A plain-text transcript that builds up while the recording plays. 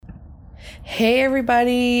Hey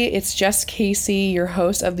everybody, it's Jess Casey, your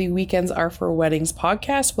host of the Weekends Are for Weddings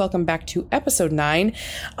podcast. Welcome back to episode 9.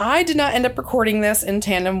 I did not end up recording this in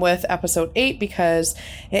tandem with episode 8 because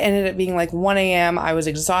it ended up being like 1 a.m. I was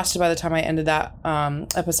exhausted by the time I ended that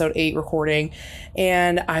episode 8 recording,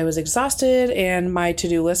 and I was exhausted, and my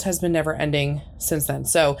to-do list has been never ending since then.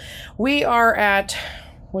 So we are at...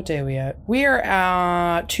 What day are we at? We are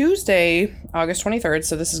at Tuesday, August 23rd,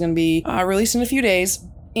 so this is going to be released in a few days.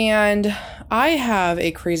 And I have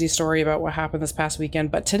a crazy story about what happened this past weekend,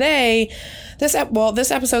 but today, this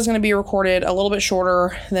episode is going to be recorded a little bit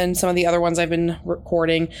shorter than some of the other ones I've been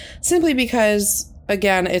recording, simply because,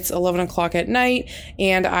 again, it's 11 o'clock at night,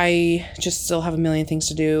 and I just still have a million things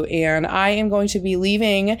to do, and I am going to be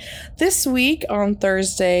leaving this week on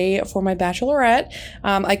Thursday for my bachelorette.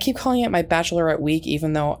 I keep calling it my bachelorette week,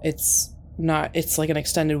 even though it's like an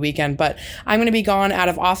extended weekend, but I'm going to be gone out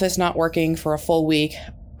of office, not working for a full week.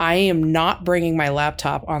 I am not bringing my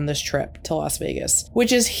laptop on this trip to Las Vegas,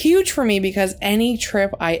 which is huge for me because any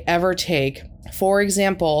trip I ever take, for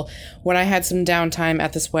example, when I had some downtime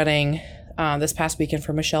at this wedding this past weekend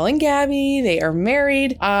for Michelle and Gabby, they are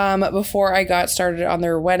married. Before I got started on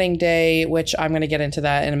their wedding day, which I'm going to get into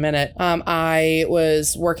that in a minute, I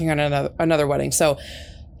was working on another wedding. So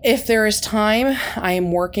if there is time, I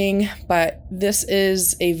am working, but this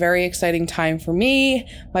is a very exciting time for me.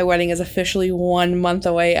 My wedding is officially 1 month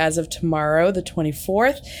away as of tomorrow, the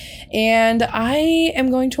 24th, and I am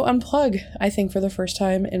going to unplug, I think, for the first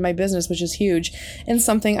time in my business, which is huge, and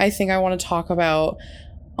something I think I want to talk about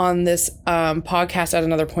on this podcast at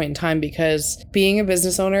another point in time, because being a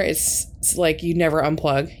business owner, it's like you never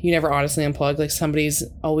unplug. You never honestly unplug. Like, somebody's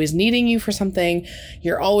always needing you for something.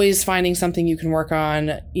 You're always finding something you can work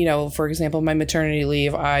on. You know, for example, my maternity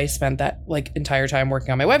leave, I spent that like entire time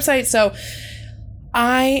working on my website. So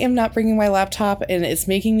I am not bringing my laptop, and it's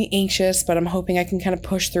making me anxious, but I'm hoping I can kind of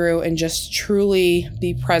push through and just truly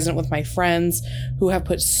be present with my friends who have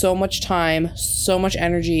put so much time, so much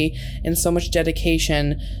energy, and so much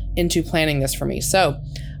dedication into planning this for me. So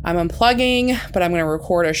I'm unplugging, but I'm going to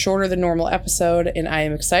record a shorter than normal episode, and I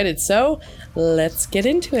am excited. So let's get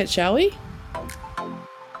into it, shall we?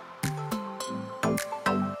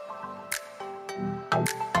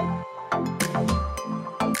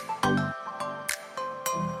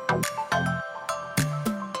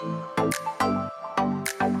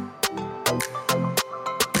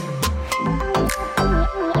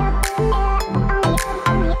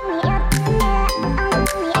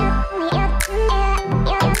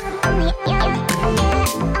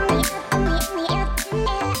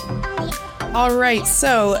 All right,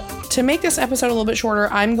 so to make this episode a little bit shorter,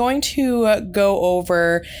 I'm going to go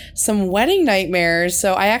over some wedding nightmares.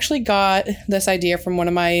 So I actually got this idea from one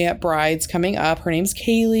of my brides coming up. Her name's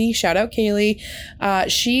Kaylee. Shout out Kaylee.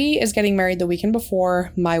 She is getting married the weekend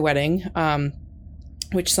before my wedding,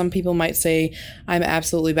 which some people might say I'm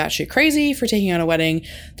absolutely batshit crazy for taking on a wedding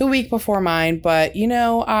the week before mine. But, you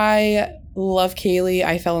know, I love Kaylee.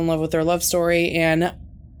 I fell in love with their love story, and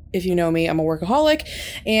if you know me, I'm a workaholic,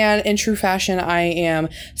 and in true fashion, I am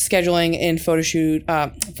scheduling and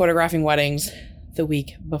photographing weddings the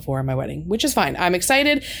week before my wedding, which is fine. I'm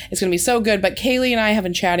excited. It's going to be so good. But Kaylee and I have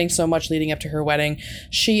been chatting so much leading up to her wedding.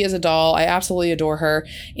 She is a doll. I absolutely adore her.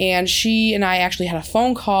 And she and I actually had a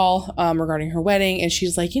phone call regarding her wedding. And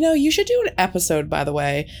she's like, you know, you should do an episode, by the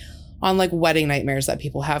way, on like wedding nightmares that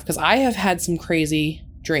people have, because I have had some crazy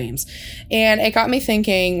dreams. And it got me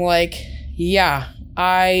thinking, like, yeah,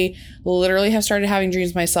 I literally have started having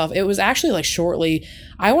dreams myself. It was actually like shortly,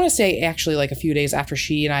 I want to say actually like a few days after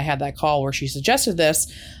she and I had that call where she suggested this,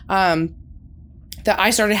 that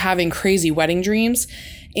I started having crazy wedding dreams.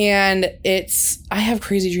 And I have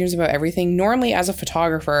crazy dreams about everything. Normally, as a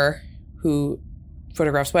photographer who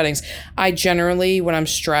photographs weddings, I generally, when I'm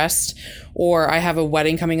stressed or I have a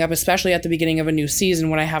wedding coming up, especially at the beginning of a new season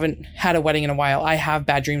when I haven't had a wedding in a while, I have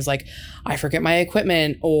bad dreams like I forget my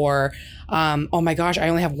equipment, or oh my gosh, I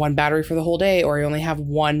only have one battery for the whole day, or I only have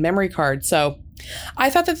one memory card. So I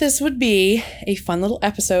thought that this would be a fun little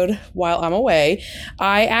episode while I'm away.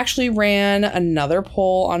 I actually ran another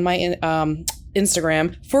poll on my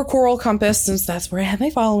Instagram for Coral Compass, since that's where I have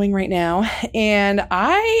my following right now, and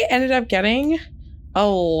I ended up getting a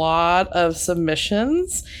lot of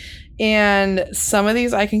submissions, and some of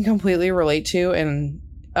these I can completely relate to, and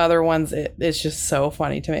other ones it's just so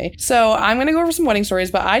funny to me. So I'm gonna go over some wedding stories,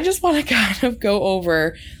 but I just want to kind of go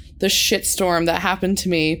over the shitstorm that happened to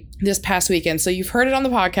me this past weekend. So you've heard it on the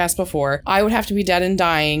podcast before. I would have to be dead and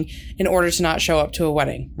dying in order to not show up to a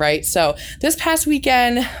wedding, right? So this past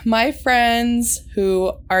weekend, my friends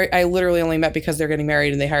who I literally only met because they're getting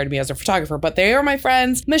married and they hired me as a photographer, but they are my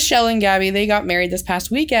friends, Michelle and Gabby. They got married this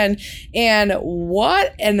past weekend, and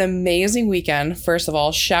what an amazing weekend. First of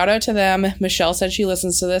all, shout out to them. Michelle said she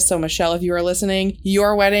listens to this. So Michelle, if you are listening,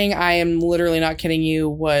 your wedding, I am literally not kidding you,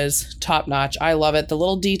 was top notch. I love it. The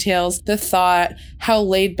little details, the thought, how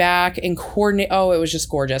laid back and coordinate. Oh, it was just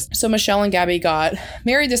gorgeous. So Michelle and Gabby got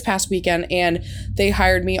married this past weekend, and they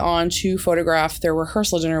hired me on to photograph their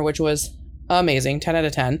rehearsal dinner, which was amazing, 10 out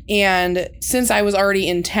of 10. And since I was already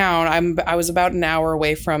in town, I was about an hour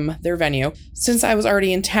away from their venue. Since I was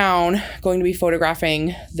already in town going to be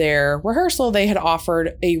photographing their rehearsal, they had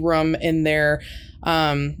offered a room in their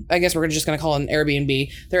I guess we're just going to call it an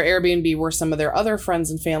Airbnb. Their Airbnb where some of their other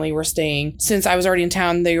friends and family were staying. Since I was already in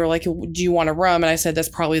town, they were like, do you want a room? And I said, that's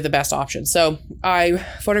probably the best option. So I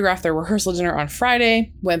photographed their rehearsal dinner on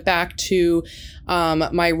Friday, went back to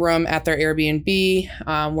my room at their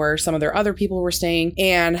Airbnb where some of their other people were staying,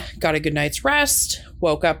 and got a good night's rest.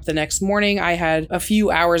 Woke up the next morning. I had a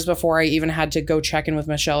few hours before I even had to go check in with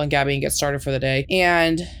Michelle and Gabby and get started for the day.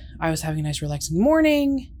 And I was having a nice relaxing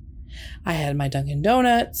morning. I had my Dunkin'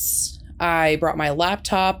 Donuts. I brought my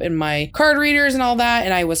laptop and my card readers and all that,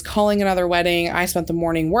 and I was calling another wedding. I spent the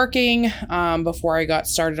morning working before I got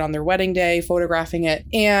started on their wedding day, photographing it.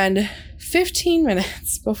 And 15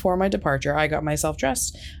 minutes before my departure, I got myself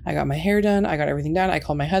dressed. I got my hair done. I got everything done. I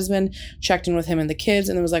called my husband, checked in with him and the kids,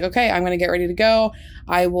 and it was like, okay, I'm going to get ready to go.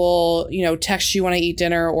 I will, text you when I eat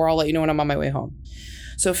dinner, or I'll let you know when I'm on my way home.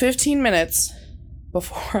 So 15 minutes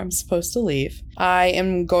before I'm supposed to leave, I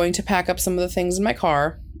am going to pack up some of the things in my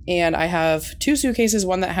car. And I have 2 suitcases,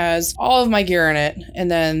 one that has all of my gear in it, and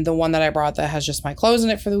then the one that I brought that has just my clothes in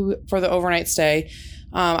it for the overnight stay.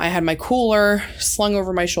 I had my cooler slung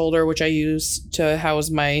over my shoulder, which I use to house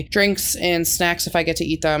my drinks and snacks if I get to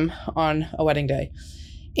eat them on a wedding day.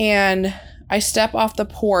 And I step off the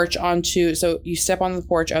porch so you step on the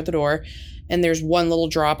porch out the door, and there's one little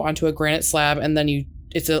drop onto a granite slab, and then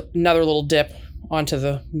it's another little dip onto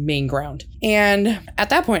the main ground. And at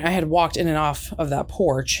that point, I had walked in and off of that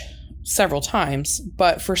porch several times,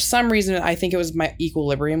 but for some reason, I think it was my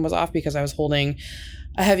equilibrium was off because I was holding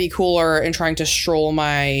a heavy cooler and trying to stroll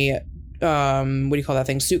my,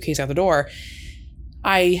 suitcase out the door.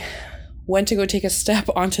 I went to go take a step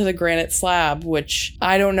onto the granite slab, which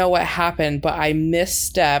I don't know what happened, but I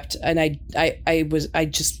misstepped, and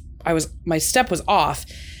my step was off,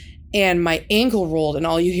 and my ankle rolled, and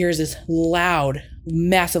all you hear is this loud,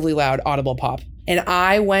 massively loud audible pop. And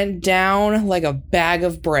I went down like a bag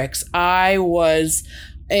of bricks.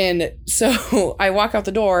 And so I walk out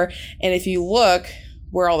the door, and if you look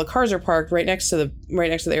where all the cars are parked, right next to the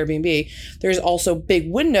Airbnb, there's also big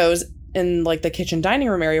windows in like the kitchen dining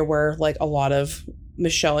room area where like a lot of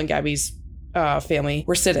Michelle and Gabby's family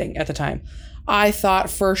were sitting at the time. I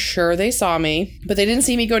thought for sure they saw me, but they didn't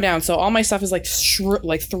see me go down. So all my stuff is like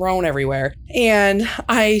thrown everywhere. And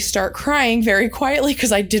I start crying very quietly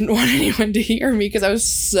because I didn't want anyone to hear me because I was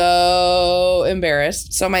so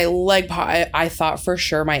embarrassed. So my leg, I thought for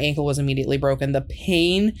sure my ankle was immediately broken. The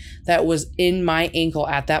pain that was in my ankle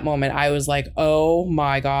at that moment, I was like, oh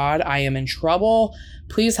my God, I am in trouble.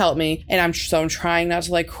 Please help me. And I'm trying not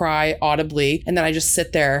to like cry audibly. And then I just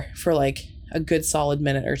sit there for like a good solid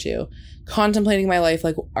minute or two, contemplating my life,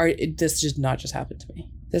 like, this did not just happen to me.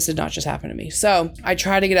 This did not just happen to me. So I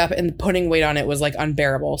tried to get up, and putting weight on it was like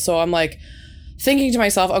unbearable. So I'm like thinking to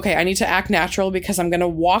myself, okay, I need to act natural because I'm going to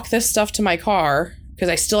walk this stuff to my car because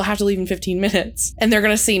I still have to leave in 15 minutes, and they're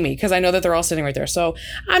going to see me because I know that they're all sitting right there. So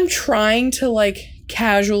I'm trying to like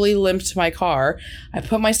casually limp to my car. I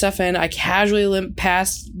put my stuff in. I casually limp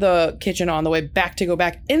past the kitchen on the way back to go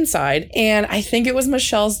back inside. And I think it was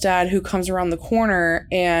Michelle's dad who comes around the corner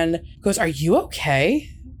and goes, "Are you okay?"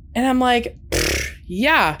 And I'm like,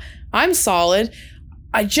 yeah, I'm solid.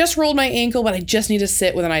 I just rolled my ankle, but I just need to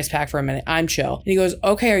sit with an ice pack for a minute. I'm chill. And he goes,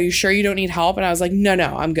 "Okay, are you sure you don't need help?" And I was like, no,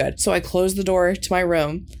 I'm good. So I closed the door to my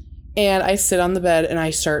room, and I sit on the bed, and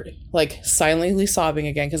I start like silently sobbing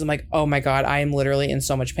again because I'm like, oh my God, I am literally in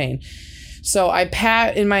so much pain. So I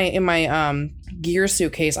pack in my gear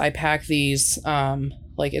suitcase. I pack these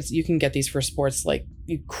you can get these for sports. Like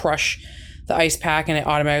you crush the ice pack and it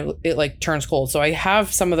automatically like turns cold. So I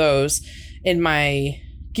have some of those in my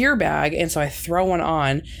gear bag, and so I throw one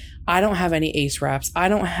on. I don't have any ace wraps. I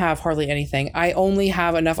don't have hardly anything. I only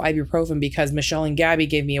have enough ibuprofen because Michelle and Gabby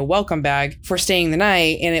gave me a welcome bag for staying the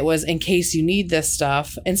night, and it was in case you need this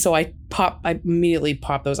stuff. And so I immediately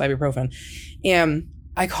pop those ibuprofen, and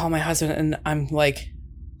I call my husband, and I'm like,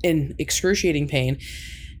 in excruciating pain.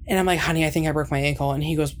 And I'm like, honey, I think I broke my ankle. And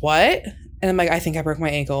he goes, what? And I'm like, I think I broke my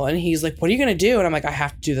ankle. And he's like, what are you going to do? And I'm like, I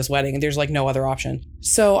have to do this wedding. And there's like no other option.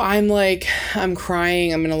 So I'm like, I'm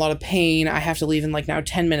crying. I'm in a lot of pain. I have to leave in like now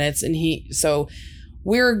 10 minutes. And so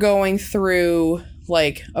we're going through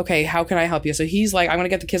like, okay, how can I help you? So he's like, I'm going to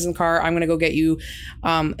get the kids in the car. I'm going to go get you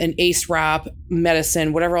an ACE wrap,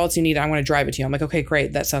 medicine, whatever else you need. I'm going to drive it to you. I'm like, okay,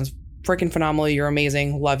 great. That sounds freaking phenomenal. You're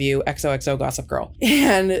amazing. Love you. XOXO Gossip Girl.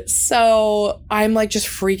 And so I'm like just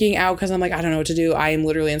freaking out because I'm like, I don't know what to do. I am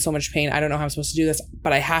literally in so much pain. I don't know how I'm supposed to do this,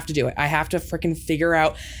 but I have to do it. I have to freaking figure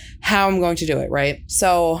out how I'm going to do it. Right.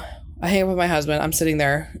 So I hang up with my husband. I'm sitting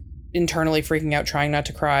there internally freaking out, trying not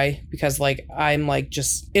to cry because like I'm like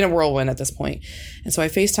just in a whirlwind at this point. And so I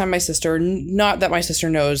FaceTime my sister, not that my sister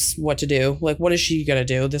knows what to do. Like, what is she going to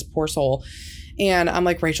do? This poor soul. And I'm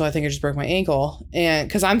like, Rachel, I think I just broke my ankle. And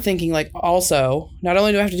because I'm thinking like, also, not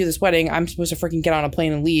only do I have to do this wedding, I'm supposed to freaking get on a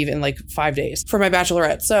plane and leave in like 5 days for my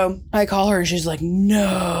bachelorette. So I call her and she's like,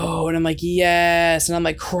 no. And I'm like, yes. And I'm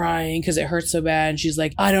like crying because it hurts so bad. And she's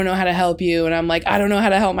like, I don't know how to help you. And I'm like, I don't know how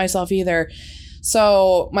to help myself either.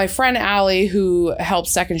 So my friend Allie, who helped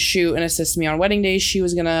second shoot and assist me on wedding day, she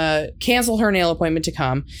was going to cancel her nail appointment to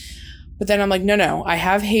come. But then I'm like, no, I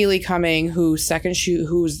have Haley coming, who's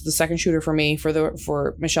the second shooter for me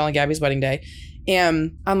for Michelle and Gabby's wedding day.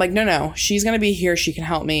 And I'm like, no, she's going to be here. She can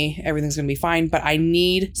help me. Everything's going to be fine. But I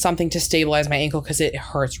need something to stabilize my ankle because it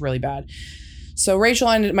hurts really bad. So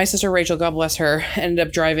my sister Rachel, God bless her, ended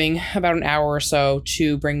up driving about an hour or so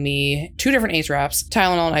to bring me 2 different ACE wraps,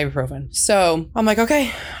 Tylenol and ibuprofen. So I'm like,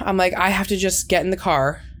 okay. I'm like, I have to just get in the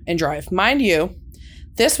car and drive. Mind you,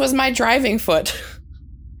 this was my driving foot.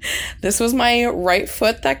 This was my right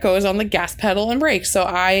foot that goes on the gas pedal and brakes. So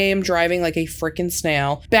I am driving like a freaking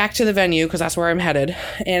snail back to the venue because that's where I'm headed.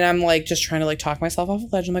 And I'm like just trying to like talk myself off the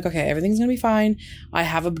ledge. I'm like, okay, everything's going to be fine. I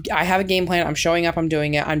have a game plan. I'm showing up. I'm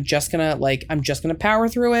doing it. I'm just going to power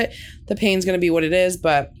through it. The pain's going to be what it is,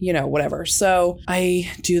 but whatever. So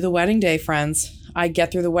I do the wedding day, friends. I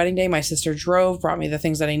get through the wedding day. My sister drove, brought me the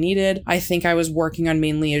things that I needed. I think I was working on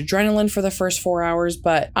mainly adrenaline for the first 4 hours,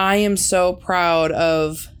 but I am so proud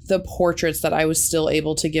of the portraits that I was still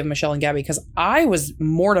able to give Michelle and Gabby because I was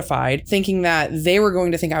mortified thinking that they were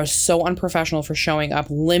going to think I was so unprofessional for showing up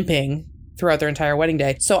limping throughout their entire wedding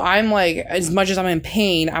day. So I'm like, as much as I'm in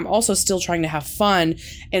pain, I'm also still trying to have fun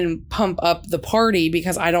and pump up the party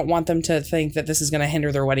because I don't want them to think that this is going to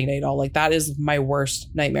hinder their wedding day at all. Like that is my worst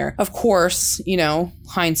nightmare. Of course,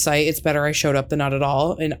 hindsight, it's better I showed up than not at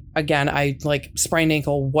all. And again, I like sprained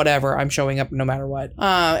ankle, whatever, I'm showing up no matter what.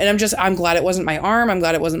 And I'm glad it wasn't my arm. I'm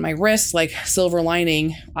glad it wasn't my wrist. Like silver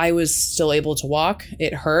lining, I was still able to walk.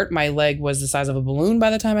 It hurt. My leg was the size of a balloon by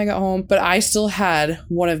the time I got home, but I still had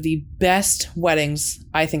one of the best weddings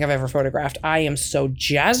I think I've ever photographed. I am so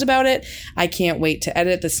jazzed about it. I can't wait to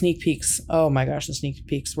edit the sneak peeks. Oh my gosh, the sneak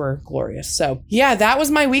peeks were glorious. So yeah, that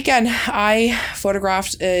was my weekend. I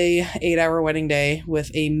photographed a 8-hour wedding day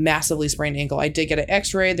with a massively sprained ankle. I did get an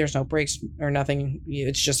x-ray. There's no breaks or nothing.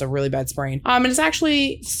 It's just a really bad sprain. And it's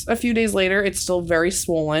actually a few days later, it's still very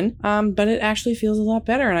swollen, but it actually feels a lot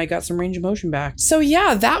better and I got some range of motion back. So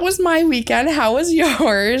yeah, that was my weekend. How was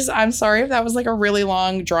yours? I'm sorry if that was like a really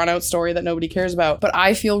long drawn out story that nobody cares about, but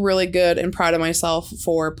I feel really good and proud of myself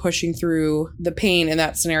for pushing through the pain in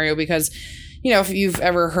that scenario because if you've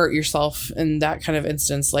ever hurt yourself in that kind of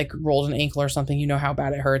instance, like rolled an ankle or something, you know how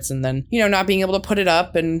bad it hurts. And then, not being able to put it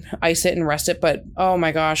up and ice it and rest it. But oh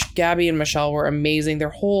my gosh, Gabby and Michelle were amazing. Their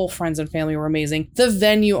whole friends and family were amazing. The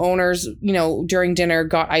venue owners, during dinner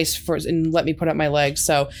got ice and let me put up my legs.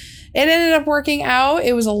 So it ended up working out.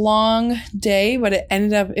 It was a long day, but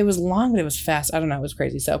it was long, but it was fast. I don't know. It was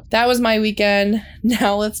crazy. So that was my weekend.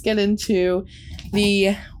 Now let's get into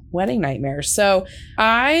the wedding nightmares. So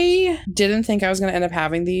I didn't think I was going to end up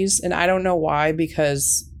having these, and I don't know why,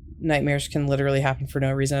 because nightmares can literally happen for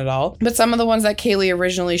no reason at all. But some of the ones that Kaylee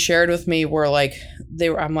originally shared with me were like,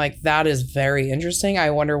 I'm like, that is very interesting.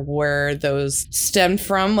 I wonder where those stemmed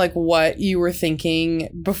from, like what you were thinking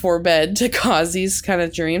before bed to cause these kind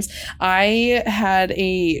of dreams. I had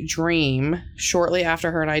a dream shortly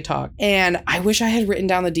after her and I talked, and I wish I had written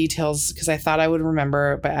down the details because I thought I would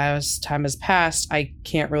remember, but as time has passed, I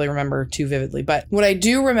can't really remember too vividly. But what I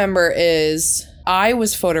do remember is I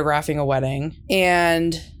was photographing a wedding,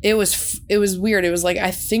 and it was weird. It was like, I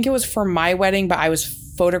think it was for my wedding, but I was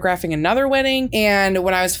photographing another wedding. And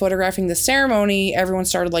when I was photographing the ceremony, everyone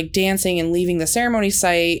started like dancing and leaving the ceremony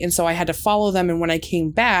site. And so I had to follow them. And when I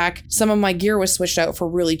came back, some of my gear was switched out for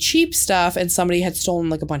really cheap stuff, and somebody had stolen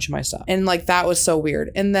like a bunch of my stuff. And like, that was so weird.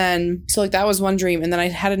 And then, so like, that was one dream. And then I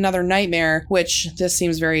had another nightmare, which this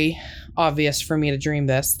seems very obvious for me to dream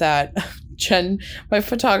this, that Jen, my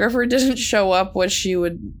photographer, didn't show up, which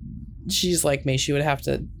she's like me, she would have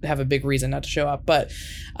to have a big reason not to show up. But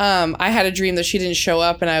I had a dream that she didn't show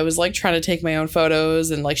up, and I was like trying to take my own photos,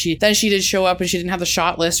 and like she did show up and she didn't have the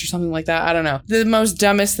shot list or something like that. I don't know. The most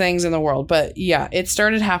dumbest things in the world. But yeah, it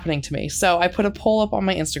started happening to me. So I put a poll up on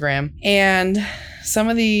my Instagram, and some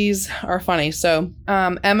of these are funny. So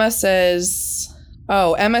Emma says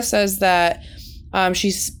that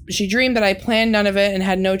she dreamed that I planned none of it and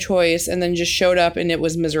had no choice, and then just showed up and it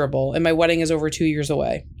was miserable, and my wedding is over 2 years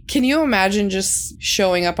away. Can you imagine just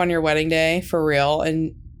showing up on your wedding day for real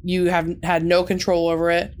and you have had no control over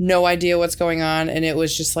it, no idea what's going on, and it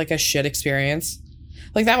was just like a shit experience?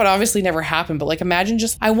 Like, that would obviously never happen, but like, imagine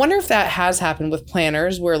I wonder if that has happened with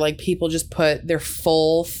planners, where like people just put their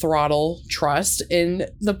full throttle trust in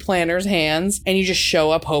the planner's hands, and you just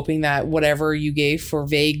show up hoping that whatever you gave for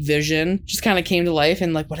vague vision just kind of came to life.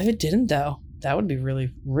 And like, what if it didn't though? That would be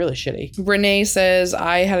really, really shitty. Renee says,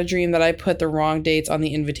 I had a dream that I put the wrong dates on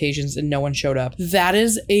the invitations and no one showed up. That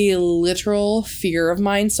is a literal fear of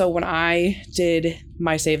mine. So when I did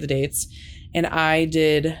my save the dates and I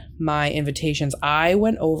did my invitations, I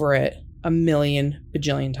went over it a million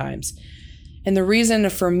bajillion times. And the reason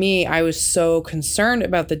for me, I was so concerned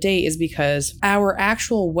about the date is because our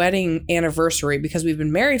actual wedding anniversary, because we've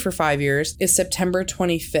been married for 5 years, is September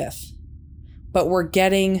 25th. But we're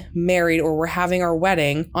getting married, or we're having our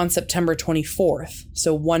wedding on September 24th.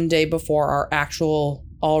 So one day before our actual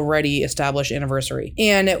already established anniversary.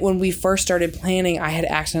 And when we first started planning, I had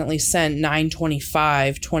accidentally sent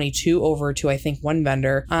 9/25/22 over to, I think, one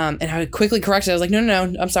vendor. And I quickly corrected. I was like,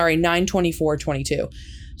 no, I'm sorry, 9/24/22.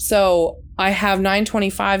 So I have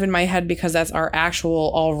 9/25 in my head because that's our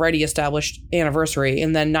actual already established anniversary.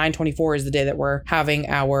 And then 9/24 is the day that we're having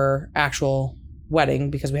our actual wedding,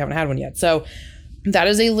 because we haven't had one yet. So that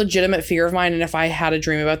is a legitimate fear of mine. And if I had a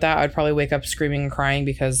dream about that, I'd probably wake up screaming and crying,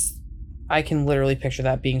 because I can literally picture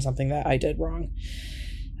that being something that I did wrong.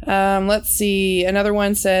 Let's see. Another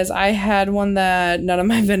one says, I had one that none of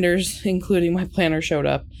my vendors, including my planner, showed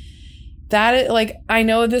up. That, like, I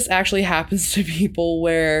know this actually happens to people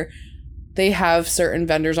where they have certain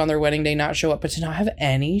vendors on their wedding day not show up, but to not have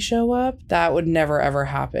any show up, that would never ever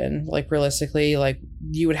happen. Like, realistically, like,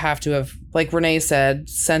 you would have to have, like Renee said,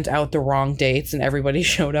 sent out the wrong dates and everybody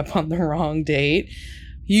showed up on the wrong date.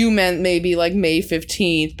 You meant maybe like May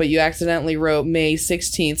 15th, but you accidentally wrote May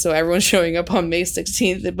 16th. So everyone's showing up on May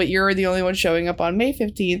 16th, but you're the only one showing up on May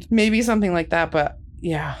 15th. Maybe something like that. But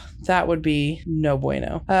yeah, that would be no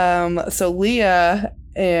bueno. So Leah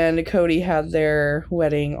and Cody had their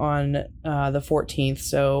wedding on the 14th.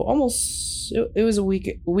 So almost, it was a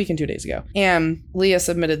week and 2 days ago. And Leah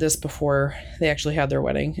submitted this before they actually had their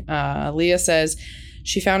wedding. Leah says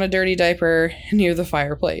she found a dirty diaper near the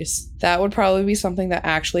fireplace. That would probably be something that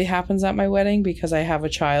actually happens at my wedding, because I have a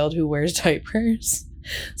child who wears diapers.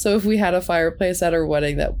 So if we had a fireplace at our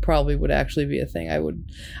wedding, that probably would actually be a thing.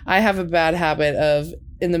 I have a bad habit of,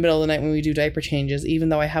 in the middle of the night when we do diaper changes, even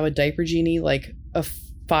though I have a diaper genie like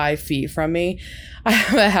 5 feet from me, I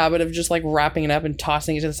have a habit of just like wrapping it up and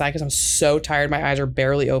tossing it to the side because I'm so tired. My eyes are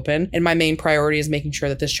barely open. And my main priority is making sure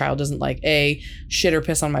that this child doesn't like A, shit or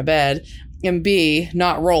piss on my bed, and B,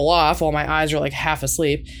 not roll off while my eyes are like half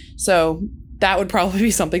asleep. So that would probably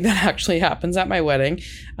be something that actually happens at my wedding.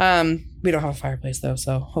 We don't have a fireplace though,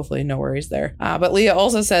 so hopefully no worries there. But Leah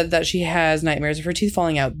also said that she has nightmares of her teeth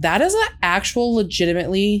falling out. That is an actual,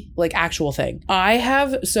 legitimately, like, actual thing.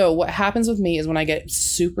 So what happens with me is when I get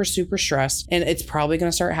super, super stressed, and it's probably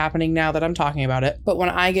going to start happening now that I'm talking about it, but when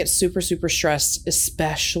I get super, super stressed,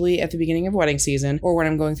 especially at the beginning of wedding season, or when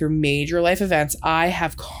I'm going through major life events, I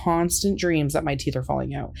have constant dreams that my teeth are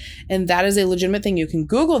falling out. And that is a legitimate thing. You can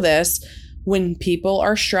Google this. When people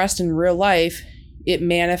are stressed in real life, it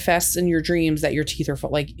manifests in your dreams that your teeth are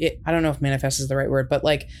I don't know if manifest is the right word, but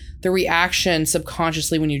like the reaction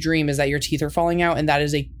subconsciously when you dream is that your teeth are falling out, and that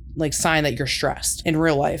is a like sign that you're stressed in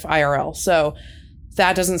real life, IRL. So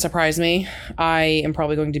that doesn't surprise me. I am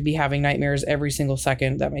probably going to be having nightmares every single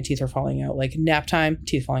second that my teeth are falling out, like nap time,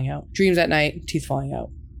 teeth falling out, dreams at night, teeth falling out,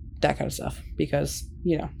 that kind of stuff, because,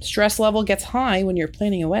 you know, stress level gets high when you're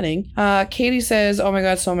planning a wedding. Katie says, oh my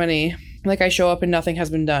God, so many. Like, I show up and nothing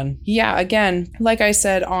has been done. Yeah, again, like I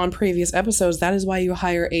said on previous episodes, that is why you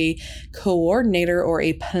hire a coordinator or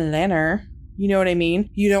a planner. You know what I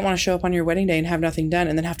mean? You don't want to show up on your wedding day and have nothing done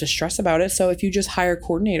and then have to stress about it. So if you just hire a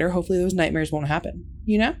coordinator, hopefully those nightmares won't happen.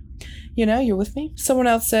 You know, you're with me? Someone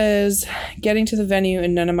else says, getting to the venue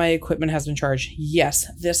and none of my equipment has been charged. Yes,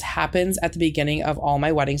 this happens at the beginning of all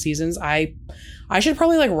my wedding seasons. I should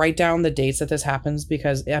probably like write down the dates that this happens,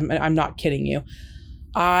 because I'm not kidding you.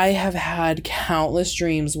 I have had countless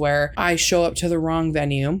dreams where I show up to the wrong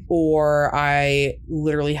venue, or I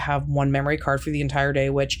literally have one memory card for the entire day,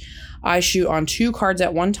 which I shoot on 2 cards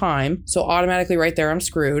at one time. So automatically right there, I'm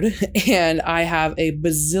screwed. And I have a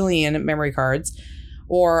bazillion memory cards.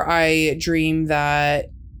 Or I dream that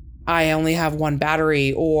I only have 1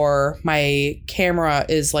 battery, or my camera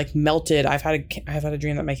is like melted. I've had a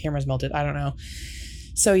dream that my camera's melted. I don't know.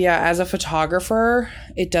 So yeah, as a photographer,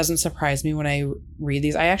 it doesn't surprise me when I read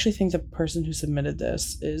these. I actually think the person who submitted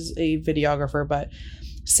this is a videographer, but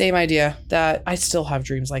same idea, that I still have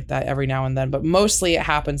dreams like that every now and then. But mostly it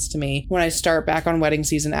happens to me when I start back on wedding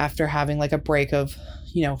season after having like a break of,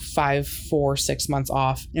 5, 4, 6 months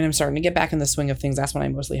off, and I'm starting to get back in the swing of things. That's when I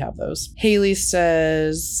mostly have those. Haley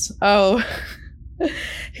says,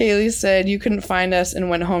 Haley said, you couldn't find us and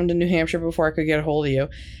went home to New Hampshire before I could get a hold of you.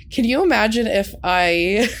 Can you imagine if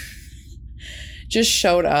I just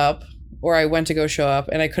showed up, or I went to go show up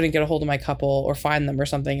and I couldn't get a hold of my couple or find them or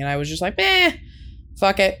something, and I was just like,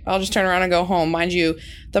 fuck it, I'll just turn around and go home. Mind you,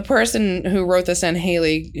 the person who wrote this in,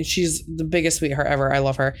 Haley, she's the biggest sweetheart ever. I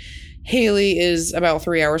love her. Haley is about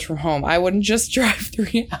 3 hours from home. I wouldn't just drive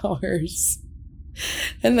 3 hours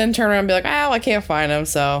and then turn around and be like, I can't find him.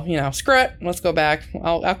 So, screw it. Let's go back.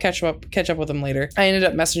 I'll catch up with him later. I ended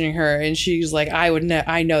up messaging her, and she's like, I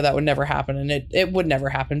know that would never happen. And it would never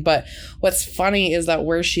happen. But what's funny is that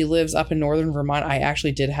where she lives up in northern Vermont, I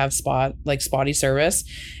actually did have spotty service.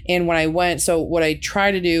 And when I went, so what I try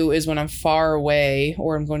to do is when I'm far away,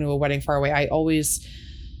 or I'm going to a wedding far away, I always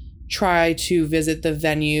try to visit the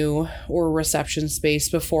venue or reception space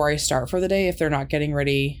before I start for the day if they're not getting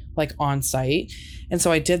ready like on site. And so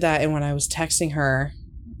I did that, and when I was texting her,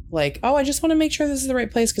 like, I just want to make sure this is the right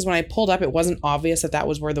place, because when I pulled up, it wasn't obvious that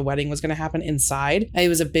was where the wedding was going to happen inside. It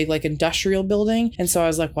was a big like industrial building, and so I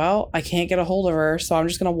was like, well, I can't get a hold of her, so I'm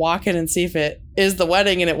just going to walk in and see if it is the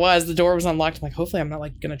wedding. And it was. The door was unlocked. I'm like, hopefully I'm not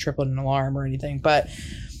like going to trip an alarm or anything. But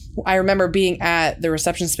I remember being at the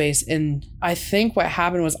reception space, and I think what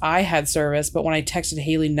happened was I had service, but when I texted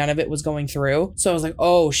Haley, none of it was going through. So I was like,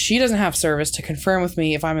 oh, she doesn't have service to confirm with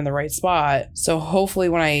me if I'm in the right spot. So hopefully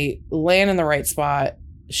when I land in the right spot,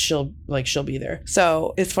 she'll be there.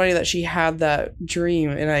 So it's funny that she had that dream,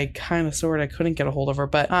 and I kind of sort of couldn't get a hold of her,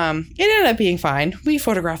 but it ended up being fine. We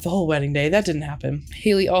photographed the whole wedding day. That didn't happen.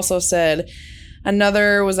 Haley also said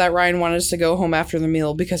another was that Ryan wanted us to go home after the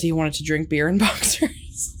meal because he wanted to drink beer in boxers.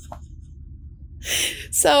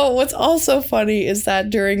 So what's also funny is that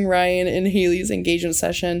during Ryan and Haley's engagement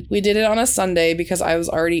session, we did it on a Sunday because I was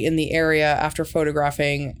already in the area after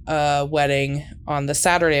photographing a wedding on the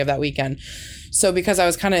Saturday of that weekend. So because I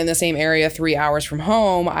was kind of in the same area 3 hours from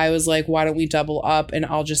home, I was like, why don't we double up and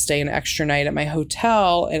I'll just stay an extra night at my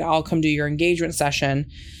hotel and I'll come do your engagement session,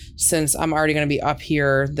 since I'm already going to be up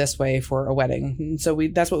here this way for a wedding. And so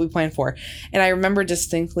that's what we planned for. And I remember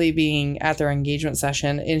distinctly being at their engagement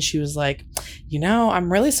session, and she was like,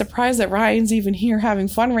 I'm really surprised that Ryan's even here having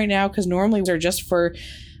fun right now, because normally they're just for,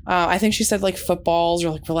 I think she said like footballs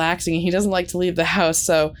or like relaxing, and he doesn't like to leave the house.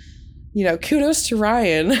 So, kudos to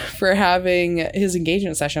Ryan for having his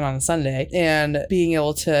engagement session on a Sunday and being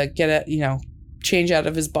able to get it, change out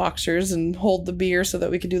of his boxers and hold the beer so that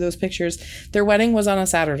we could do those pictures. Their wedding was on a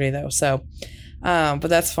Saturday though, so but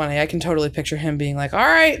that's funny. I can totally picture him being like, all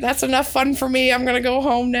right, that's enough fun for me, I'm gonna go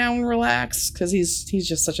home now and relax, because he's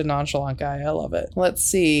just such a nonchalant guy. I love it. Let's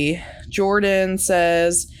see. Jordan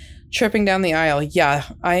says, tripping down the aisle. Yeah,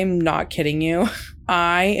 I'm not kidding you.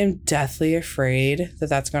 I am deathly afraid that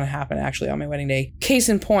that's going to happen actually on my wedding day. Case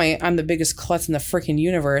in point, I'm the biggest klutz in the freaking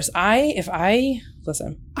universe.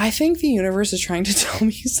 Listen, I think the universe is trying to tell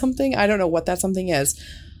me something. I don't know what that something is.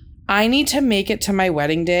 I need to make it to my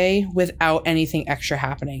wedding day without anything extra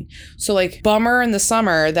happening. So like, bummer in the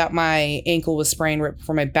summer that my ankle was sprained right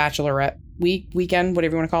before my bachelorette weekend,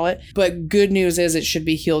 whatever you want to call it. But good news is it should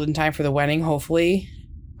be healed in time for the wedding, hopefully.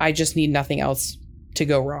 I just need nothing else to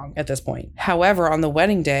go wrong at this point. However, on the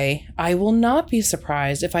wedding day, I will not be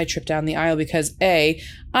surprised if I trip down the aisle, because I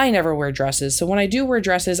never wear dresses. So when I do wear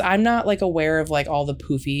dresses, I'm not like aware of like all the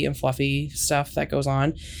poofy and fluffy stuff that goes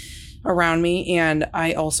on around me. And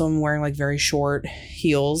I also am wearing like very short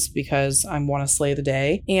heels because I want to slay the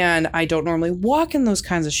day. And I don't normally walk in those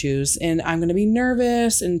kinds of shoes. And I'm going to be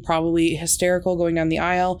nervous and probably hysterical going down the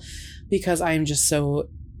aisle, because I am just so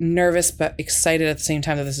nervous but excited at the same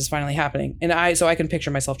time that this is finally happening. And so I can picture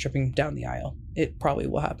myself tripping down the aisle. It probably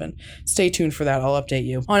will happen. Stay tuned for that. I'll update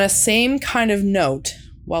you. On a same kind of note,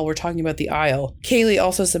 while we're talking about the aisle, Kaylee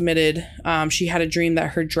also submitted, she had a dream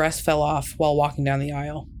that her dress fell off while walking down the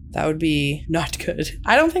aisle. That would be not good.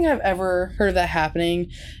 I don't think I've ever heard of that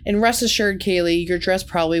happening. And rest assured, Kaylee, your dress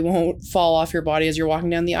probably won't fall off your body as you're walking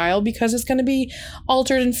down the aisle because it's going to be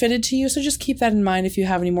altered and fitted to you. So just keep that in mind if you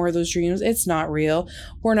have any more of those dreams. It's not real.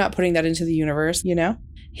 We're not putting that into the universe, you know?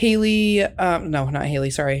 Haley, no, not Haley,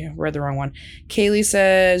 sorry, read the wrong one. Kaylee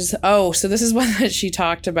says, oh, so this is one that she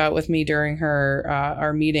talked about with me during her,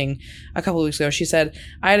 our meeting a couple of weeks ago. She said,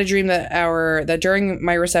 I had a dream that during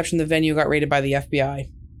my reception, the venue got raided by the FBI.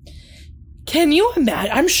 Can you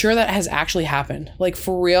imagine? I'm sure that has actually happened. Like,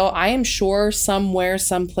 for real, I am sure somewhere,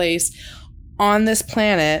 someplace on this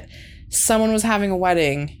planet, someone was having a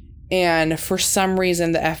wedding and for some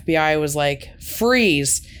reason the FBI was like,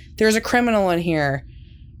 freeze, there's a criminal in here.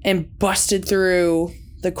 And busted through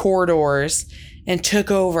the corridors and took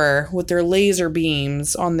over with their laser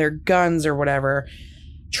beams on their guns or whatever,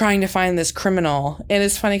 trying to find this criminal. And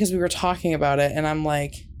it's funny because we were talking about it and I'm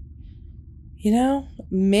like, you know,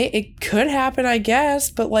 it could happen, I guess,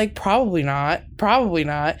 but like probably not.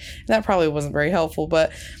 That probably wasn't very helpful,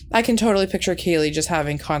 but I can totally picture Kaylee just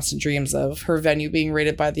having constant dreams of her venue being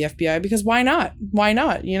raided by the FBI because why not? Why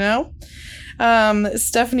not, you know?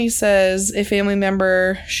 Stephanie says a family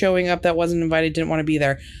member showing up that wasn't invited didn't want to be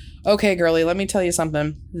there. Okay, girly, let me tell you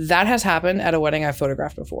something. That has happened at a wedding I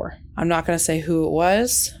photographed before. I'm not going to say who it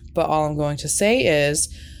was, but all I'm going to say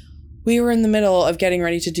is we were in the middle of getting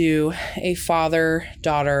ready to do a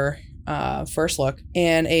father-daughter first look,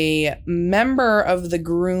 and a member of the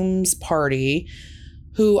groom's party,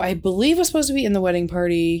 who I believe was supposed to be in the wedding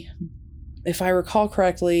party, if I recall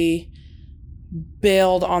correctly,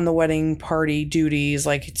 bailed on the wedding party duties,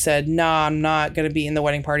 like it said, nah, I'm not going to be in the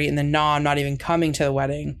wedding party, and then nah, I'm not even coming to the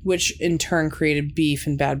wedding, which in turn created beef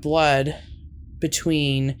and bad blood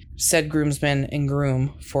between said groomsman and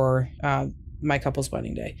groom for my couple's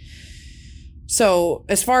wedding day. So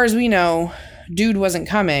as far as we know, dude wasn't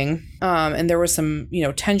coming, and there was some,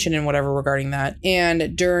 tension and whatever regarding that.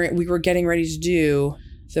 And we were getting ready to do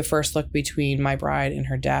the first look between my bride and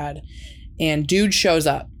her dad, and dude shows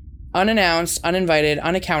up. Unannounced, uninvited,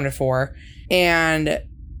 unaccounted for. And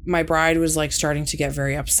my bride was like starting to get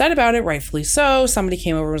very upset about it, rightfully so. Somebody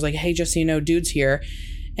came over and was like, hey, just so you know, dude's here.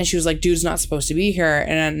 And she was like, dude's not supposed to be here.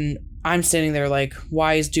 And I'm standing there like,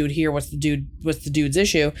 why is dude here? What's the dude's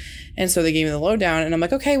issue? And so they gave me the lowdown and I'm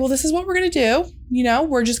like, okay, well, this is what we're going to do.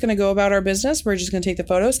 We're just going to go about our business. We're just going to take the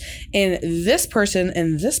photos, and this person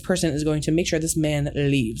is going to make sure this man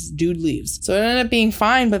leaves. Dude leaves. So it ended up being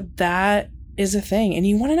fine, but that is a thing. And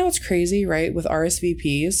you want to know what's crazy, right? With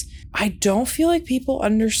RSVPs, I don't feel like people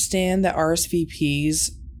understand that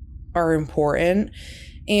RSVPs are important.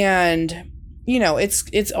 And,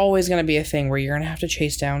 it's always going to be a thing where you're going to have to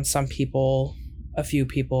chase down some people, a few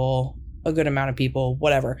people, a good amount of people,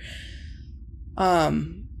 whatever.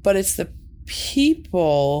 But it's the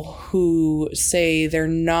people who say they're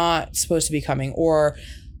not supposed to be coming, or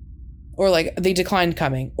like they declined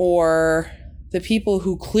coming, or the people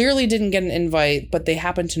who clearly didn't get an invite, but they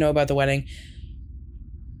happen to know about the wedding.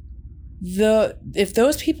 If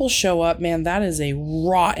those people show up, man, that is a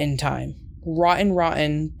rotten time.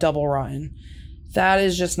 Rotten, double rotten. That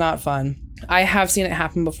is just not fun. I have seen it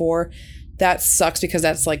happen before. That sucks because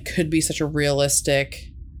that's like could be such a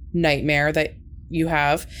realistic nightmare that you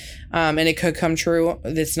have. And it could come true.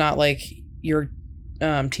 It's not like your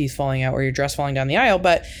teeth falling out or your dress falling down the aisle,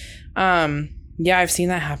 but yeah, I've seen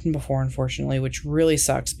that happen before, unfortunately, which really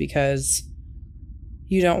sucks because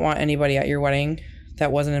you don't want anybody at your wedding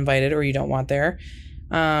that wasn't invited or you don't want there.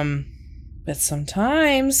 But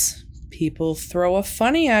sometimes people throw a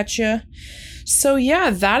funny at you. So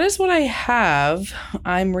yeah, that is what I have.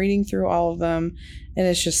 I'm reading through all of them and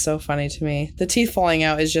it's just so funny to me. The teeth falling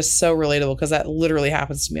out is just so relatable because that literally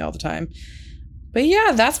happens to me all the time. But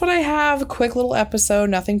yeah, that's what I have. A quick little episode,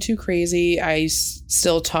 nothing too crazy. I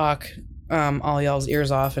still talk all y'all's ears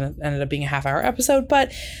off, and it ended up being a half-hour episode,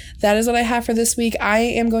 but that is what I have for this week. I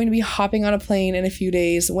am going to be hopping on a plane in a few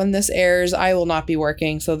days. When this airs, I will not be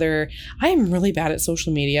working, so I am really bad at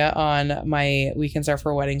social media on my Weekends Are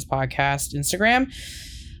for Weddings podcast Instagram.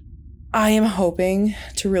 I am hoping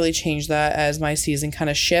to really change that as my season kind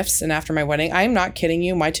of shifts, and after my wedding, I'm not kidding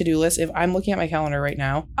you, my to-do list, if I'm looking at my calendar right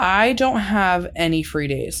now, I don't have any free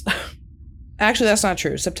days. Actually, that's not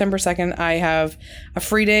true. September 2nd, I have a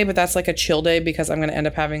free day, but that's like a chill day because I'm going to end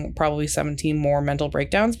up having probably 17 more mental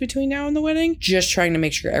breakdowns between now and the wedding. Just trying to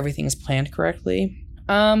make sure everything's planned correctly.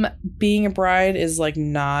 Being a bride is like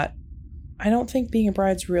not... I don't think being a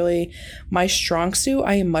bride's really my strong suit.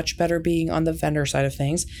 I am much better being on the vendor side of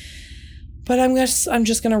things. But I'm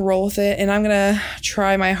just going to roll with it, and I'm going to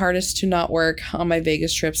try my hardest to not work on my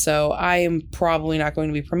Vegas trip. So I am probably not going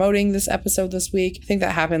to be promoting this episode this week. I think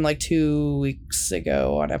that happened like 2 weeks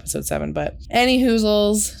ago on episode 7. But any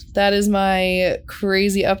hoozles, that is my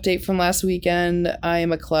crazy update from last weekend. I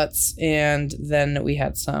am a klutz, and then we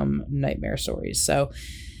had some nightmare stories. So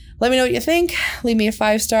let me know what you think. Leave me a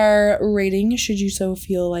 5-star rating should you so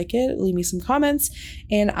feel like it. Leave me some comments,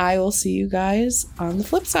 and I will see you guys on the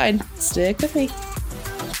flip side. Stick with me.